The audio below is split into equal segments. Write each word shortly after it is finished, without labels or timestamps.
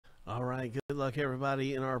right, good luck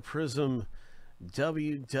everybody in our Prizm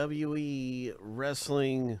WWE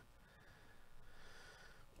Wrestling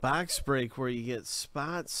box break where you get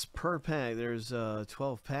spots per pack. There's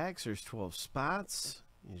 12 packs, there's 12 spots.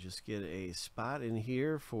 You just get a spot in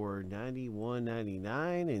here for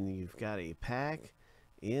 $91.99 and you've got a pack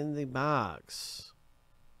in the box.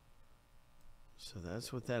 So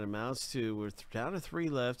that's what that amounts to. We're down to 3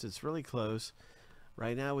 left. It's really close.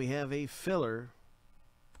 Right now we have a filler.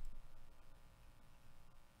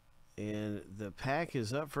 And the pack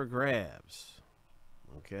is up for grabs.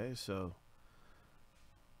 Okay, so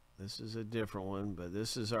this is a different one, but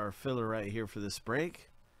this is our filler right here for this break.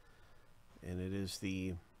 And it is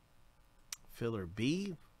the filler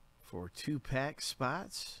B for 2-pack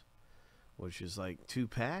spots, which is like 2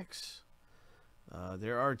 packs.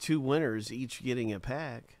 There are 2 winners, each getting a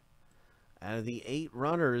pack out of the 8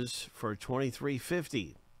 runners for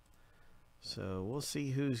 $23.50. So we'll see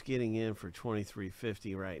who's getting in for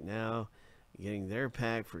 $23.50 right now, getting their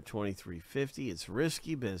pack for $23.50. It's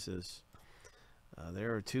risky business.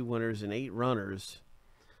 There are 2 winners and 8 runners.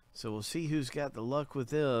 So we'll see who's got the luck with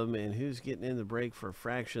them and who's getting in the break for a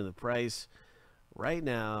fraction of the price right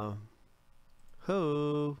now.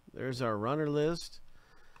 Ho! There's our runner list.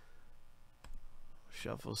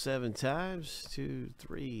 Shuffle 7 times. 2,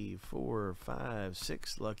 3, 4, 5,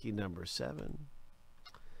 6. Lucky number 7.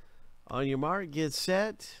 On your mark, get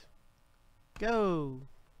set, go.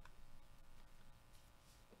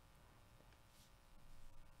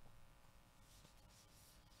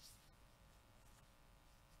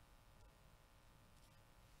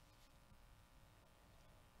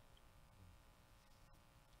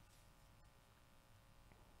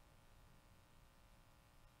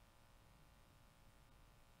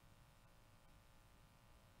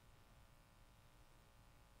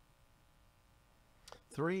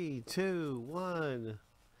 Three, 2, 1.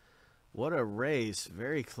 What a race.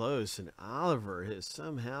 Very close. And Oliver has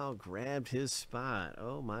somehow grabbed his spot.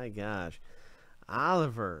 Oh my gosh.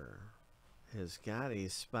 Oliver has got a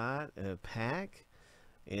spot, a pack.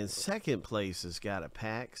 And second place has got a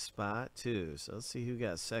pack spot too. So let's see who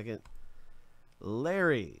got second.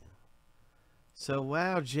 Larry. So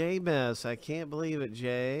wow, J-Mess. I can't believe it,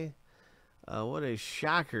 Jay. What a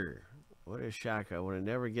shocker. What a shocker. I would have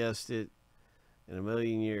never guessed it in a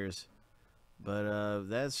million years, but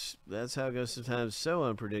that's how it goes sometimes. So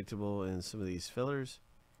unpredictable in some of these fillers.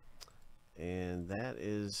 And that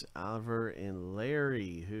is Oliver and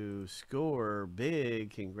Larry who score big.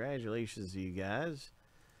 Congratulations to you guys,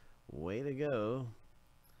 way to go.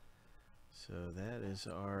 So that is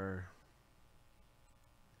our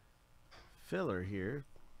filler here.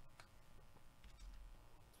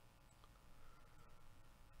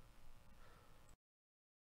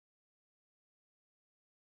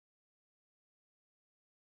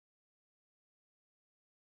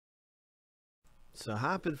 So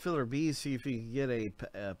hop in filler B, see if you can get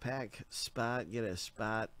a pack spot, get a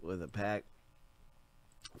spot with a pack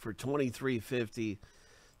for $23.50.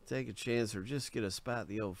 Take a chance or just get a spot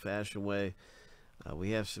the old-fashioned way.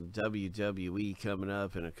 We have some WWE coming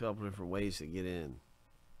up and a couple different ways to get in.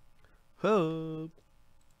 Hope.